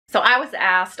So I was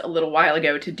asked a little while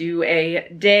ago to do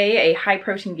a high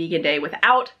protein vegan day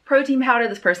without protein powder.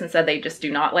 This person said they just do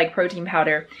not like protein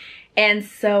powder. And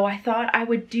so I thought I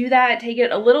would do that, take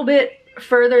it a little bit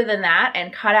further than that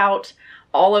and cut out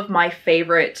all of my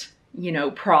favorite, you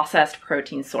know, processed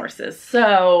protein sources.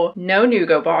 So no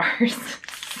Nugo bars.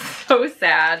 So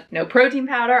sad. No protein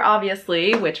powder,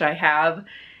 obviously, which I have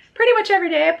pretty much every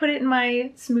day. I put it in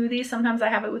my smoothie. Sometimes I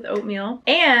have it with oatmeal.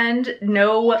 And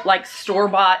no like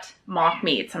store-bought mock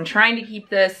meats. I'm trying to keep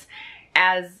this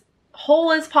as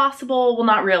whole as possible. Well,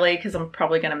 not really, because I'm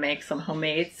probably gonna make some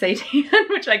homemade seitan,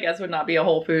 which I guess would not be a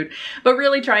whole food, but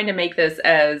really trying to make this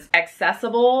as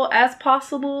accessible as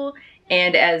possible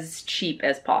and as cheap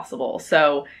as possible.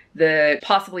 So the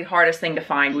possibly hardest thing to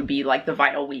find would be like the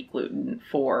vital wheat gluten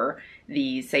for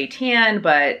the seitan,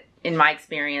 but in my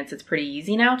experience, it's pretty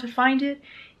easy now to find it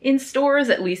in stores,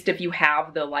 at least if you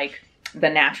have the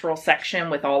natural section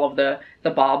with all of the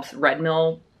Bob's Red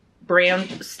Mill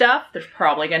brand stuff. There's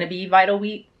probably going to be vital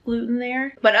wheat gluten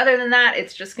there. But other than that,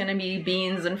 it's just going to be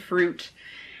beans and fruit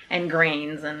and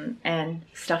grains and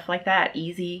stuff like that.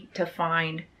 Easy to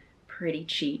find, pretty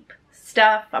cheap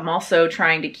stuff. I'm also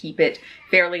trying to keep it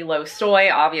fairly low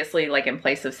soy. Obviously, like in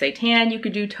place of seitan, you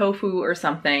could do tofu or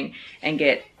something and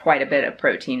get quite a bit of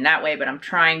protein that way, but I'm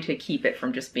trying to keep it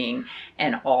from just being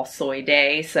an all soy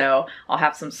day. So I'll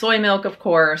have some soy milk, of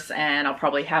course, and I'll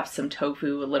probably have some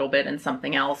tofu a little bit and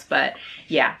something else. But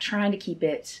yeah, trying to keep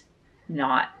it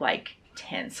not like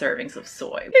 10 servings of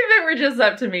soy. If it were just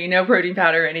up to me, no protein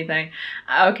powder or anything,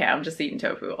 okay, I'm just eating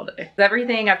tofu all day.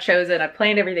 Everything I've chosen, I've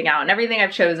planned everything out, and everything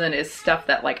I've chosen is stuff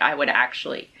that like I would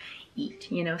actually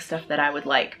eat, you know, stuff that I would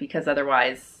like, because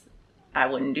otherwise I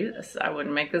wouldn't do this. I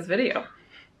wouldn't make this video.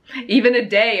 Even a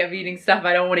day of eating stuff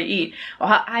I don't want to eat.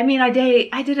 Well, I mean, I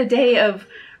did a day of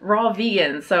raw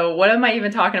vegan, so what am I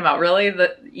even talking about? Really?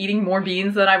 Eating more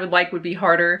beans than I would like would be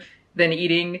harder than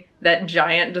eating that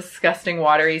giant, disgusting,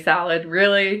 watery salad,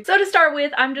 really? So to start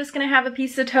with, I'm just gonna have a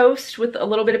piece of toast with a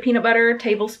little bit of peanut butter,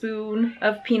 tablespoon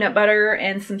of peanut butter,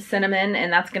 and some cinnamon,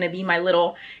 and that's gonna be my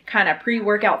little kind of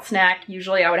pre-workout snack.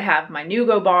 Usually I would have my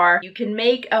Nugo bar. You can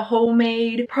make a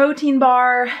homemade protein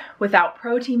bar without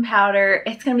protein powder.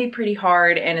 It's gonna be pretty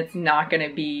hard, and it's not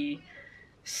gonna be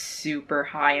super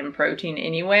high in protein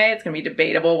anyway. It's gonna be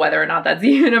debatable whether or not that's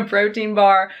even a protein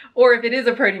bar, or if it is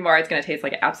a protein bar, it's gonna taste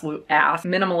like an absolute ass.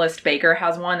 Minimalist Baker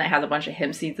has one that has a bunch of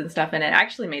hemp seeds and stuff in it. I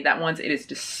actually made that once. It is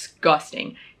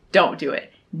disgusting. Don't do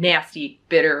it. Nasty,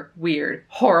 bitter, weird,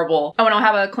 horrible. Oh, and I'll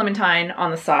have a clementine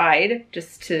on the side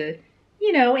just to,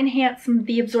 you know, enhance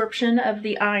the absorption of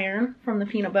the iron from the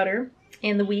peanut butter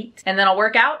and the wheat. And then I'll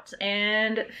work out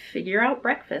and figure out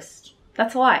breakfast.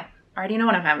 That's a lie. I already know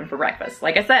what I'm having for breakfast.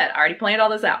 Like I said, I already planned all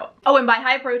this out. Oh, and by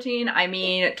high protein, I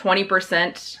mean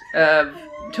 20% of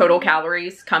total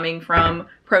calories coming from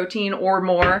protein or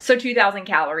more. So 2,000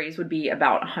 calories would be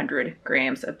about 100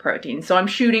 grams of protein. So I'm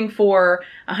shooting for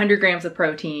 100 grams of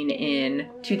protein in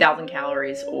 2,000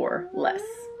 calories or less.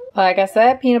 Like I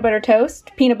said, peanut butter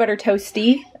toast, peanut butter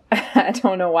toasty. I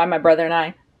don't know why my brother and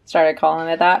I started calling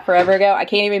it that forever ago. I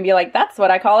can't even be like, that's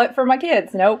what I call it for my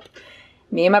kids. Nope.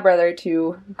 Me and my brother,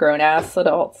 two grown-ass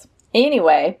adults.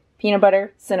 Anyway, peanut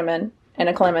butter, cinnamon, and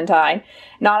a clementine.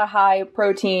 Not a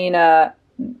high-protein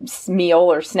meal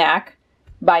or snack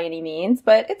by any means,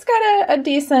 but it's got a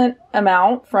decent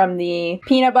amount from the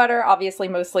peanut butter. Obviously,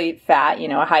 mostly fat, you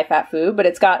know, a high-fat food, but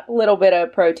it's got a little bit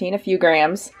of protein, a few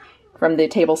grams from the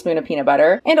tablespoon of peanut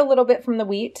butter, and a little bit from the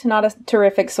wheat. Not a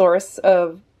terrific source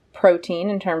of protein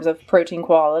in terms of protein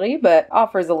quality, but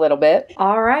offers a little bit.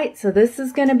 All right, so this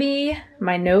is gonna be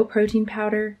my no protein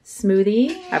powder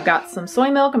smoothie. I've got some soy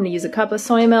milk. I'm gonna use a cup of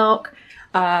soy milk,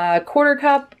 a quarter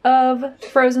cup of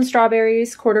frozen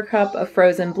strawberries, quarter cup of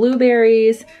frozen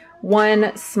blueberries,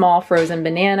 1 small frozen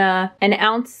banana, an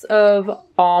ounce of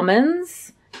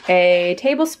almonds, a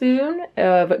tablespoon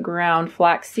of ground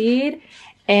flaxseed,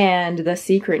 and the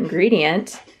secret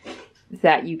ingredient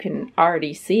that you can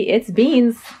already see, it's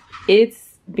beans.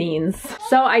 It's beans.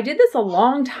 So I did this a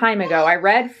long time ago. I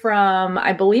read from,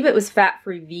 I believe it was Fat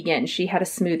Free Vegan. She had a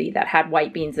smoothie that had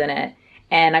white beans in it.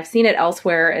 And I've seen it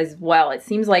elsewhere as well. It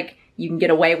seems like you can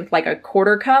get away with like a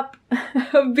quarter cup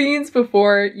of beans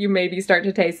before you maybe start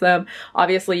to taste them.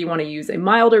 Obviously you want to use a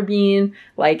milder bean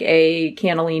like a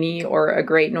cannellini or a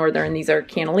Great Northern. These are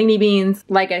cannellini beans.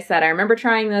 Like I said, I remember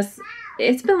trying this.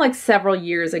 It's been like several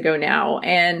years ago now,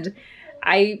 and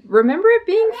I remember it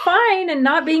being fine and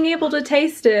not being able to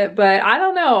taste it, but I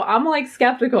don't know. I'm like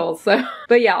skeptical. So,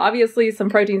 but yeah, obviously some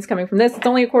protein's coming from this. It's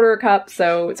only a quarter cup,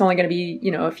 so it's only going to be, you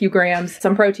know, a few grams.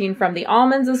 Some protein from the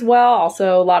almonds as well.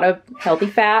 Also a lot of healthy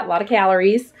fat, a lot of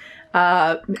calories.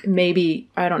 maybe,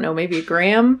 I don't know, maybe a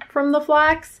gram from the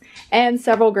flax, and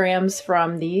several grams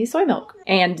from the soy milk,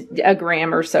 and a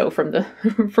gram or so from the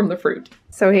from the fruit.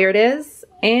 So here it is,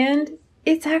 and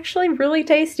it's actually really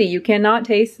tasty. You cannot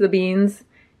taste the beans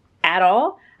at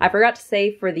all. I forgot to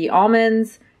say for the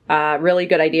almonds, really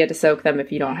good idea to soak them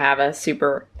if you don't have a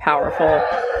super powerful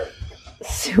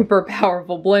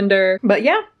blender. But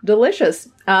yeah, delicious.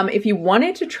 If you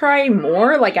wanted to try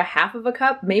more, like a half of a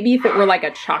cup, maybe if it were like a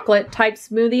chocolate type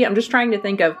smoothie, I'm just trying to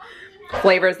think of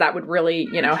flavors that would really,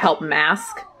 you know, help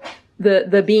mask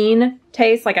the bean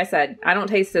taste. Like I said, I don't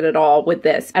taste it at all with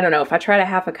this. I don't know, if I tried a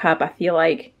half a cup, I feel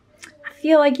like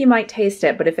you might taste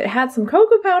it, but if it had some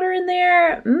cocoa powder in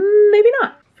there, maybe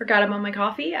not. Forgot about my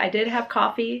coffee. I did have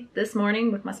coffee this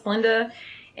morning with my Splenda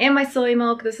and my soy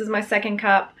milk. This is my second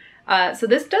cup. So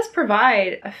this does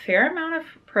provide a fair amount of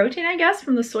protein, I guess,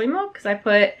 from the soy milk, because I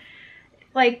put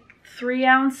like 3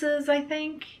 ounces, I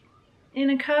think,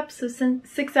 in a cup, so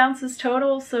 6 ounces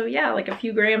total. So yeah, like a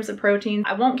few grams of protein.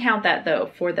 I won't count that though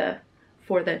for the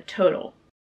total.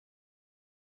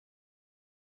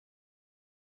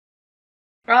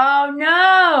 Oh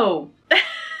no!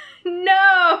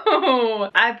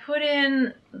 No! I put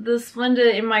in the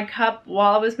Splenda in my cup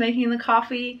while I was making the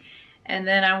coffee, and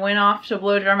then I went off to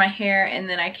blow dry my hair, and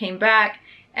then I came back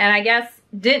and I guess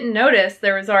didn't notice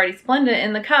there was already Splenda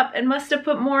in the cup and must have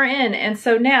put more in, and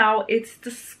so now it's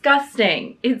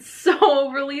disgusting. It's so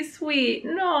overly sweet.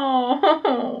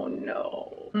 No,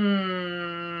 no.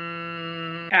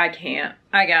 I can't.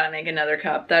 I gotta make another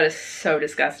cup. That is so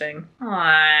disgusting.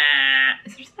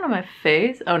 Is there something on my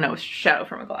face? Oh no, it's shadow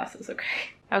from my glasses. Okay.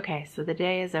 Okay, so the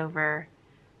day is over.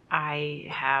 I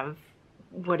have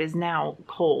what is now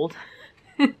cold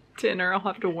dinner. I'll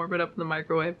have to warm it up in the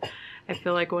microwave. I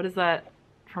feel like, what is that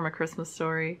from A Christmas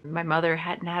Story? My mother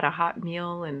hadn't had a hot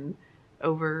meal in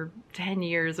over 10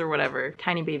 years or whatever.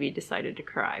 Tiny baby decided to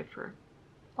cry for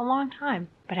a long time.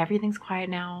 But everything's quiet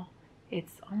now.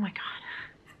 It's, oh my god.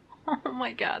 Oh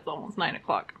my god, it's almost 9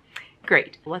 o'clock.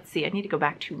 Great. Let's see, I need to go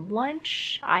back to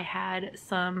lunch. I had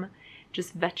some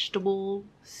just vegetable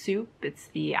soup. It's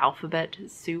the alphabet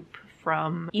soup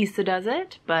from Issa Does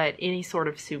It, but any sort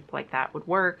of soup like that would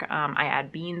work. I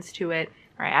add beans to it,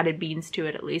 or I added beans to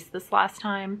it at least this last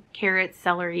time. Carrots,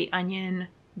 celery, onion,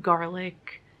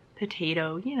 garlic,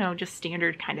 potato, you know, just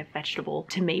standard kind of vegetable,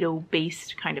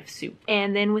 tomato-based kind of soup.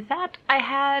 And then with that, I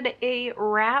had a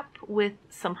wrap with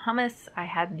some hummus. I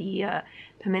had the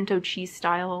pimento cheese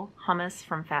style hummus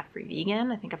from Fat Free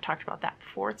Vegan. I think I've talked about that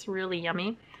before. It's really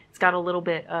yummy. It's got a little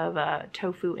bit of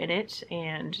tofu in it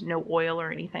and no oil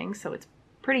or anything, so it's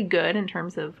pretty good in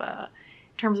terms of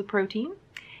protein.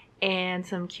 And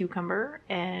some cucumber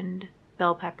and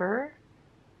bell pepper,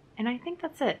 and I think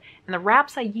that's it. And the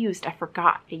wraps I used, I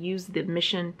forgot. I used the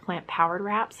Mission plant powered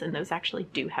wraps, and those actually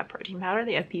do have protein powder.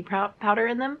 They have pea powder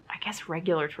in them. I guess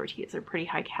regular tortillas are pretty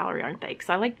high calorie, aren't they? Because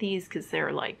I like these because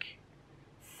they're like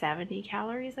 70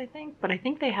 calories, I think. But I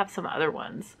think they have some other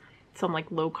ones, some like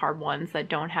low carb ones that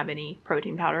don't have any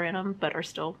protein powder in them, but are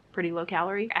still pretty low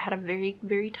calorie. I had a very,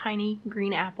 very tiny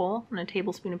green apple and a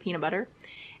tablespoon of peanut butter.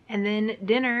 And then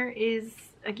dinner is,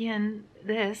 again,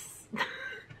 this,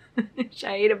 which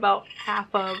I ate about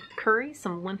half of curry,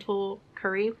 some lentil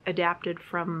curry, adapted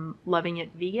from Loving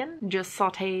It Vegan. Just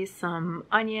saute some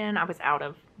onion. I was out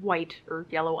of white or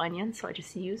yellow onion, so I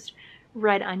just used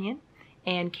red onion.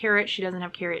 And carrot. She doesn't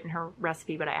have carrot in her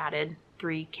recipe, but I added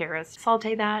 3 carrots.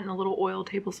 Saute that in a little oil,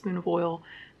 tablespoon of oil,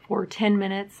 for 10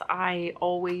 minutes. I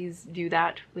always do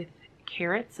that with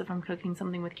carrots if I'm cooking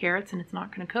something with carrots, and it's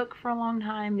not going to cook for a long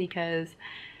time because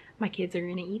my kids are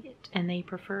going to eat it and they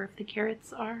prefer if the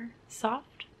carrots are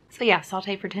soft. So yeah,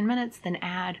 saute for 10 minutes, then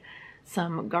add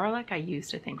some garlic. I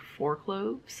used, I think, 4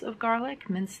 cloves of garlic,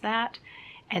 mince that,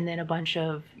 and then a bunch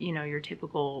of, you know, your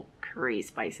typical curry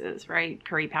spices, right?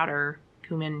 Curry powder,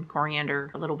 cumin,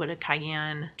 coriander, a little bit of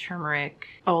cayenne, turmeric,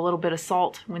 a little bit of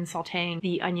salt when sauteing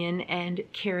the onion and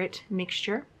carrot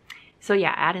mixture. So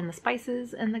yeah, add in the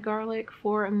spices and the garlic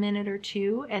for a minute or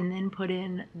 2, and then put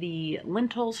in the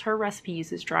lentils. Her recipe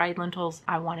uses dried lentils.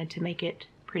 I wanted to make it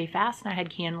pretty fast, and I had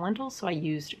canned lentils, so I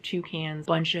used 2 cans,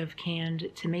 bunch of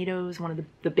canned tomatoes, one of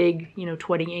the big, you know,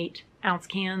 28-ounce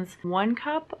cans, 1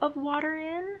 cup of water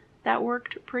in. That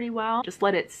worked pretty well. Just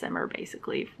let it simmer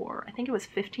basically for, I think it was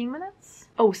 15 minutes.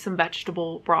 Oh, some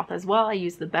vegetable broth as well. I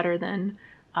used the Better Than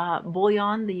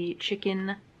bouillon, the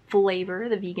chicken flavor,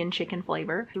 the vegan chicken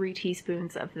flavor, 3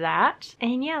 teaspoons of that.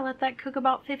 And yeah, let that cook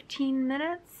about 15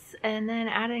 minutes, and then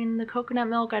add in the coconut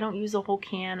milk. I don't use a whole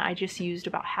can. I just used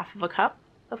about half of a cup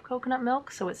of coconut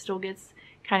milk, so it still gets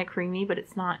kind of creamy, but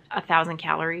it's not 1,000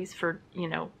 calories for, you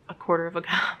know, a quarter of a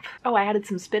cup. Oh, I added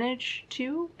some spinach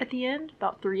too at the end,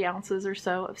 about 3 ounces or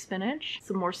so of spinach,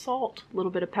 some more salt, a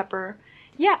little bit of pepper.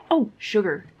 Yeah, oh,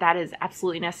 sugar. That is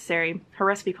absolutely necessary. Her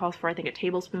recipe calls for, I think, a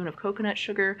tablespoon of coconut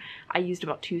sugar. I used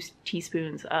about 2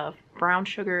 teaspoons of brown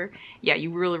sugar. Yeah,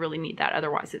 you really, really need that.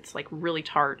 Otherwise, it's like really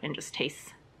tart and just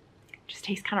tastes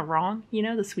kind of wrong. You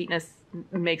know, the sweetness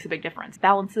makes a big difference.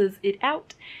 Balances it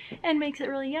out and makes it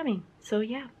really yummy. So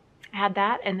yeah, add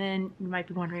that. And then you might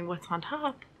be wondering what's on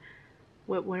top.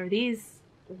 What are these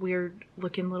weird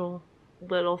looking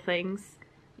little things?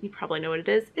 You probably know what it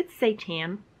is. It's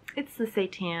seitan. It's the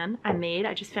seitan I made.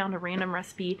 I just found a random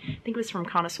recipe. I think it was from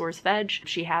Connoisseur's Veg.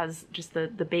 She has just the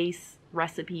base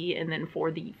recipe, and then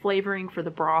for the flavoring for the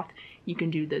broth, you can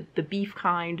do the beef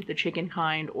kind, the chicken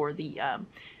kind, or the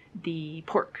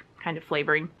pork kind of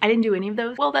flavoring. I didn't do any of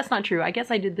those. Well, that's not true. I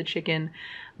guess I did the chicken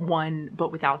one, but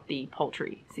without the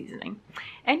poultry seasoning.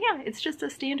 And yeah, it's just a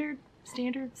standard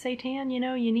seitan. You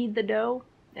know, you knead the dough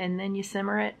and then you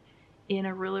simmer it in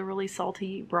a really, really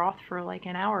salty broth for like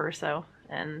an hour or so.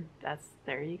 And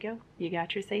there you go. You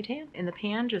got your seitan. In the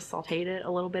pan, just sauteed it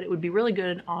a little bit. It would be really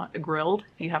good on grilled.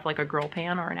 If you have like a grill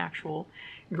pan or an actual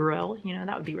grill, you know,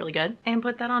 that would be really good. And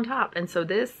put that on top. And so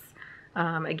this,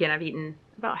 again, I've eaten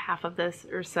about half of this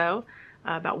or so,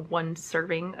 about 1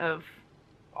 serving of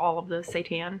all of the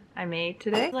seitan I made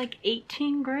today. Like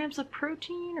 18 grams of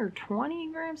protein or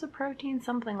 20 grams of protein,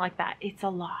 something like that. It's a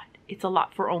lot. It's a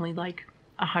lot for only like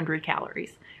 100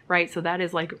 calories, right? So that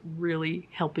is like really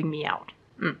helping me out.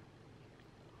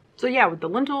 So yeah, with the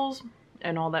lentils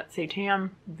and all that seitan,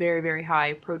 very, very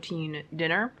high protein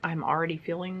dinner. I'm already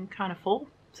feeling kind of full.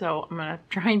 So I'm gonna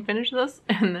try and finish this.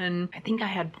 And then I think I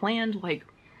had planned like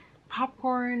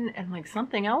popcorn and like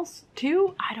something else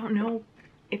too. I don't know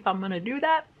if I'm gonna do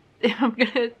that, if I'm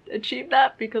gonna achieve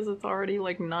that, because it's already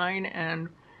like 9 and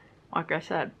like I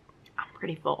said, I'm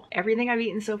pretty full. Everything I've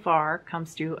eaten so far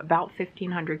comes to about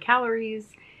 1,500 calories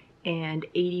and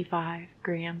 85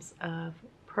 grams of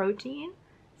protein.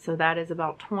 So that is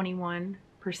about 21%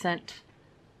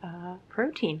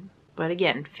 protein. But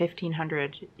again,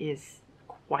 1,500 is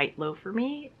quite low for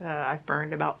me. I've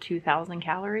burned about 2,000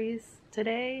 calories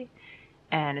today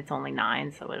and it's only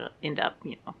 9, so it'll end up,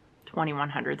 you know,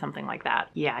 2,100, something like that.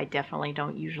 Yeah, I definitely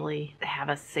don't usually have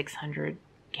a 600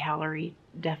 calorie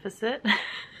deficit.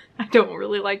 I don't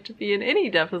really like to be in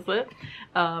any deficit.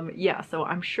 Yeah, so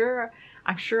I'm sure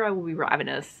I will be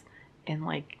ravenous and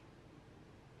like,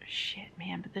 shit,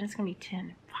 man, but then it's gonna be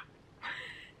 10. Fuck.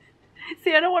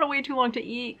 See, I don't want to wait too long to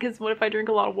eat, because what if I drink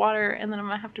a lot of water and then I'm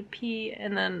gonna have to pee,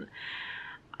 and then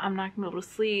I'm not gonna be able to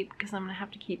sleep because I'm gonna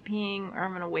have to keep peeing, or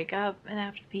I'm gonna wake up and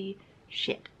have to pee.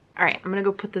 Shit. All right, I'm gonna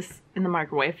go put this in the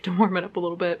microwave to warm it up a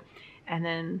little bit, and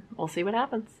then we'll see what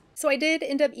happens. So I did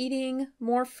end up eating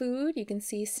more food. You can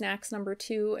see snacks number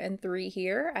 2 and 3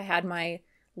 here. I had my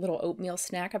little oatmeal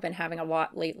snack I've been having a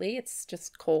lot lately. It's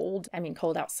just cold. I mean,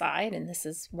 cold outside, and this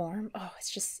is warm. Oh,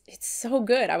 it's so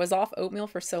good. I was off oatmeal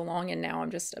for so long, and now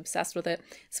I'm just obsessed with it.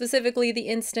 Specifically the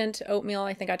instant oatmeal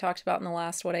I think I talked about in the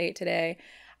last What I Ate Today.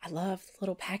 I love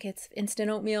little packets of instant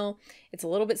oatmeal. It's a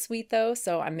little bit sweet though,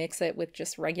 so I mix it with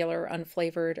just regular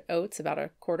unflavored oats, about a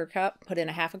quarter cup. Put in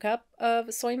a half a cup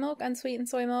of soy milk, unsweetened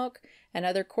soy milk,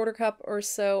 another quarter cup or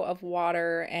so of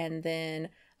water, and then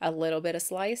a little bit of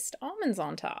sliced almonds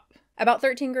on top. About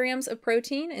 13 grams of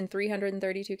protein and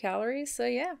 332 calories, so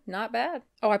yeah, not bad.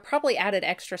 Oh, I probably added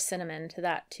extra cinnamon to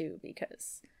that too,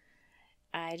 because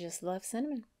I just love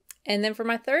cinnamon. And then for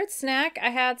my third snack, I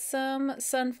had some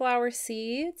sunflower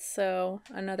seeds, so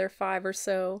another 5 or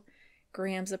so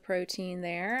grams of protein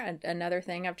there. Another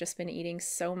thing I've just been eating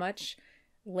so much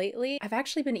lately. I've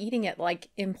actually been eating it like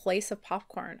in place of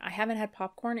popcorn. I haven't had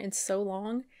popcorn in so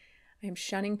long. I'm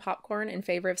shunning popcorn in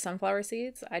favor of sunflower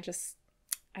seeds. I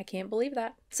can't believe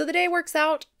that. So the day works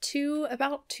out to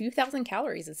about 2,000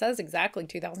 calories. It says exactly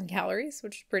 2,000 calories,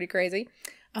 which is pretty crazy.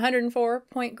 104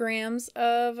 grams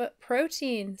of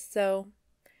protein. So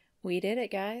we did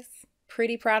it, guys.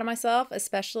 Pretty proud of myself,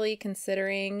 especially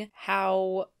considering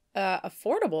how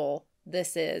affordable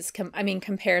this is. I mean,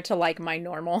 compared to like my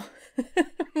normal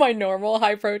my normal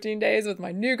high protein days with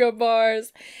my nougat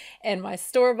bars and my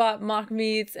store-bought mock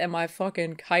meats and my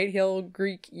fucking Kite Hill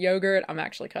Greek yogurt. I'm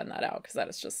actually cutting that out because that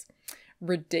is just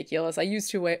ridiculous. I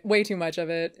used to way too much of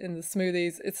it in the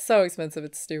smoothies. It's so expensive,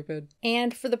 it's stupid.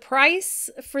 And for the price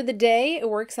for the day, it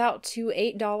works out to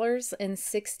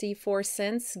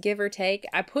 $8.64, give or take.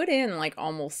 I put in like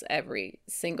almost every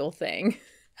single thing.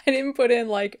 I didn't put in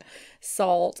like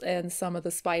salt and some of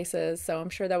the spices, so I'm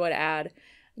sure that would add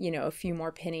you know, a few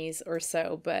more pennies or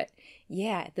so. But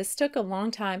yeah, this took a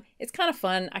long time. It's kind of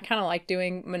fun. I kind of like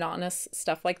doing monotonous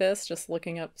stuff like this, just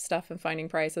looking up stuff and finding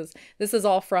prices. This is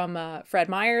all from Fred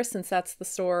Meyer, since that's the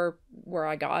store where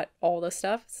I got all this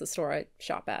stuff. It's the store I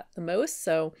shop at the most.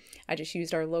 So I just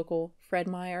used our local Fred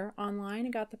Meyer online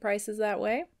and got the prices that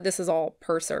way. This is all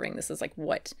per serving. This is like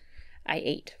what I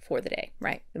ate for the day,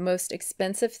 right? The most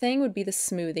expensive thing would be the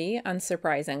smoothie,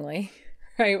 unsurprisingly.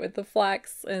 Right, with the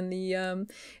flax and the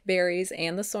berries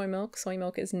and the soy milk. Soy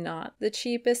milk is not the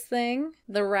cheapest thing.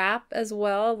 The wrap as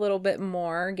well, a little bit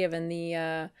more given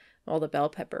the, well, the bell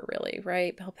pepper really,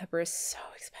 right? Bell pepper is so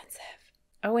expensive.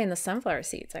 Oh, and the sunflower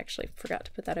seeds, actually forgot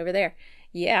to put that over there.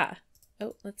 Yeah.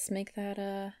 Oh, let's make that,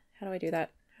 how do I do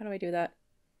that? How do I do that?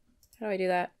 How do I do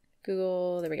that?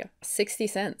 Google, there we go. 60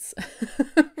 cents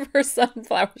for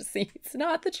sunflower seeds.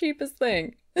 Not the cheapest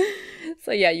thing.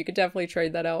 So yeah, you could definitely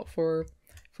trade that out for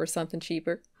something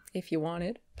cheaper if you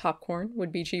wanted. Popcorn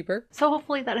would be cheaper. So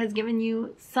hopefully that has given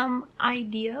you some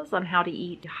ideas on how to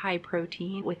eat high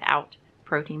protein without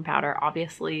protein powder.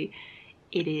 Obviously,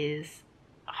 it is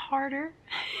harder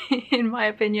in my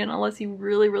opinion, unless you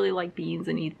really, really like beans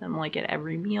and eat them like at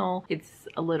every meal. It's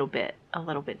a little bit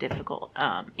difficult.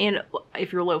 And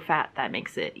if you're low fat, that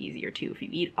makes it easier too. If you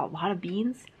eat a lot of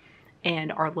beans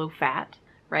and are low fat,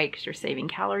 right, because you're saving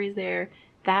calories there,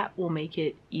 that will make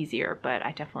it easier. But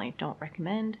I definitely don't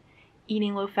recommend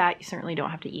eating low fat. You certainly don't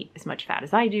have to eat as much fat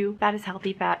as I do. Fat is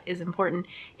healthy, fat is important.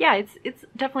 Yeah, it's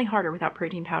definitely harder without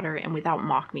protein powder and without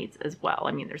mock meats as well.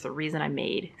 I mean, there's a reason I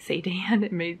made seitan.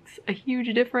 It makes a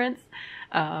huge difference.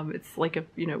 It's like a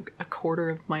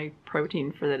quarter of my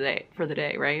protein for the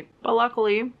day, right? But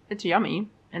luckily, it's yummy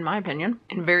in my opinion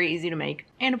and very easy to make.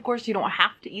 And of course, you don't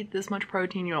have to eat this much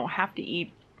protein. You don't have to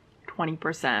eat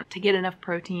 20% to get enough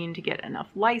protein, to get enough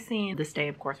lysine. This day,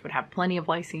 of course, would have plenty of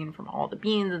lysine from all the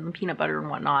beans and the peanut butter and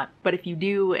whatnot. But if you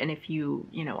do, and if you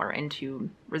are into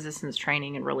resistance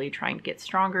training and really trying to get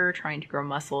stronger, trying to grow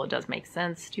muscle, it does make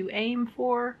sense to aim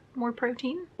for more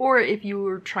protein. Or if you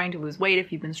were trying to lose weight,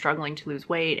 if you've been struggling to lose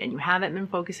weight and you haven't been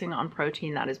focusing on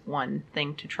protein, that is one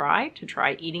thing to try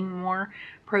eating more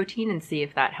protein and see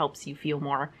if that helps you feel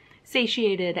more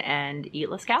satiated and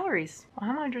eat less calories. Why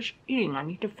am I just eating? I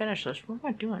need to finish this. What am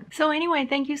I doing? So anyway,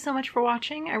 thank you so much for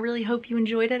watching. I really hope you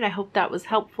enjoyed it. I hope that was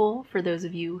helpful for those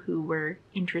of you who were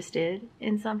interested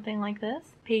in something like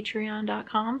this.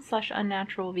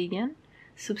 Patreon.com/unnaturalvegan.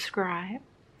 Subscribe,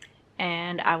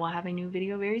 and I will have a new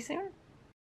video very soon.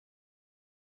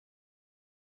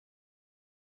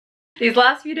 These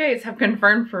last few days have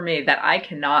confirmed for me that I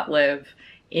cannot live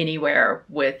anywhere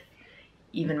with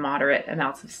even moderate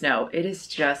amounts of snow. It is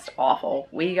just awful.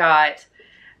 We got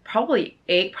probably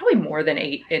more than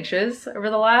 8 inches over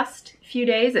the last few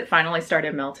days. It finally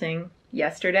started melting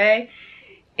yesterday.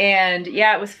 And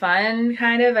yeah, it was fun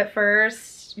kind of at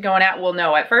first going out. Well,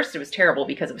 no, at first it was terrible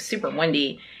because it was super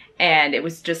windy and it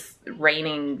was just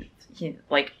raining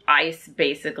like ice,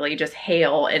 basically, just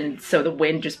hail, and so the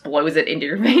wind just blows it into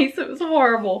your face. It was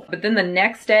horrible. But then the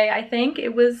next day, I think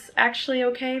it was actually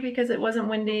okay because it wasn't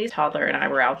windy. Toddler and I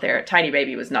were out there. Tiny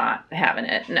baby was not having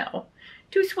it, no.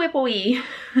 Too swippy.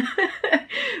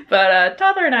 But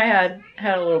Toddler and I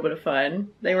had a little bit of fun.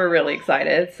 They were really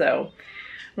excited, so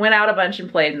went out a bunch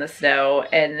and played in the snow.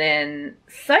 And then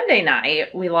Sunday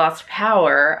night, we lost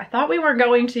power. I thought we weren't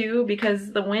going to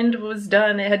because the wind was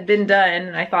done. It had been done.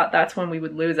 And I thought that's when we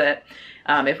would lose it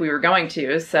if we were going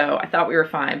to. So I thought we were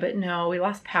fine. But no, we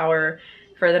lost power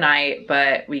for the night.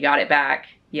 But we got it back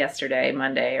yesterday,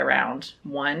 Monday, around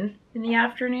 1 in the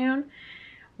afternoon,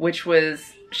 which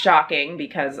was shocking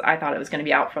because I thought it was going to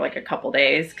be out for like a couple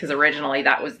days. Because originally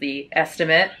that was the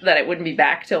estimate, that it wouldn't be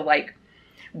back till like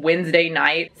Wednesday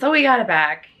night. So we got it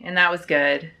back and that was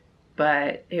good,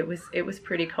 but it was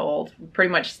pretty cold. We pretty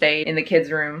much stayed in the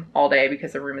kids' room all day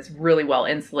because the room is really well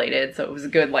insulated, so it was a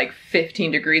good like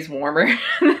 15 degrees warmer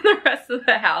than the rest of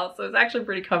the house. So it was actually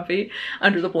pretty comfy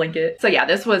under the blanket. So yeah,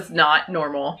 this was not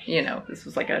normal, this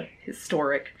was like a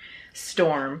historic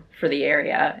storm for the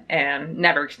area and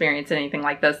never experienced anything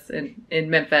like this in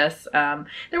Memphis. There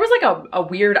was like a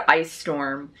weird ice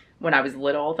storm when I was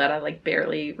little that I like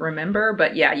barely remember,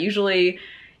 but yeah, usually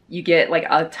you get like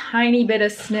a tiny bit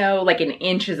of snow, like an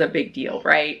inch is a big deal,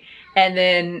 right? And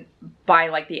then by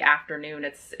like the afternoon,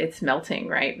 it's melting,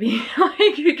 right?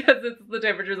 Like, because the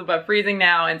temperature's above freezing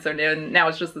now, and so now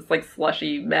it's just this like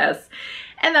slushy mess,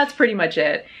 and that's pretty much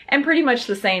it. And pretty much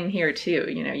the same here too,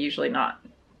 usually not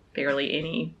barely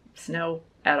any snow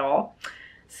at all.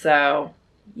 So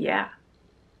yeah,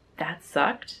 that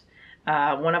sucked.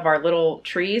 One of our little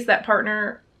trees that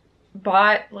partner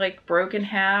bought like broke in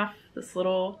half. This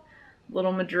little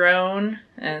little madrone,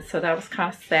 and so that was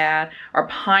kind of sad. Our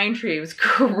pine tree was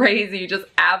crazy, just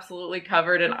absolutely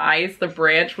covered in ice. The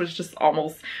branch was just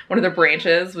almost, one of the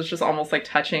branches was just almost like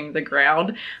touching the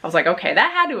ground. I was like, okay,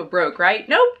 that had to have broke, right?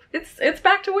 Nope, it's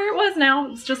back to where it was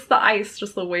now. It's just the ice,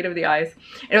 just the weight of the ice.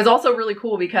 And it was also really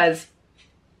cool because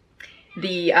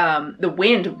the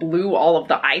wind blew all of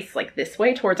the ice like this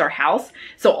way towards our house.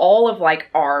 So all of like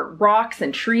our rocks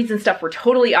and trees and stuff were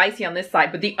totally icy on this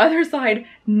side, but the other side,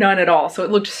 none at all. So it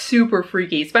looked super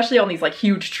freaky, especially on these like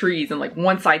huge trees and like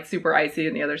one side's super icy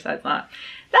and the other side's not.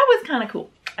 That was kind of cool,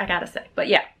 I gotta say. But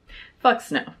yeah, fuck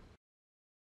snow.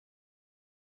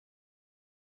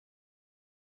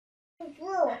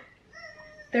 Blue.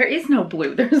 There is no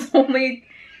blue. There's only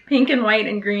pink and white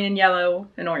and green and yellow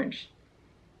and orange.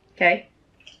 Okay?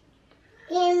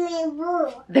 Give me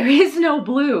blue. There is no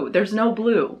blue. There's no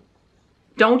blue.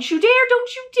 Don't you dare,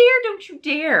 don't you dare, don't you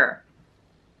dare.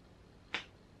 I'm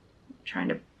trying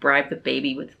to bribe the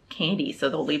baby with candy so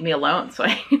they'll leave me alone so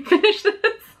I can finish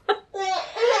this.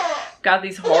 Got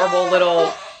these horrible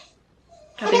little...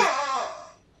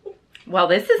 Well,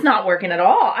 this is not working at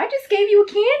all. I just gave you a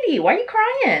candy. Why are you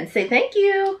crying? Say thank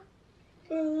you.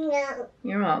 No.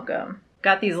 You're welcome.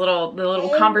 Got these the little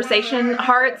conversation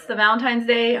hearts, the Valentine's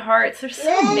Day hearts. They're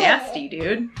so nasty,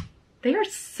 dude. They are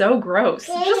so gross.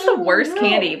 It's just the worst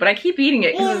candy, but I keep eating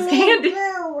it because it's candy.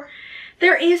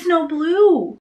 There is no blue.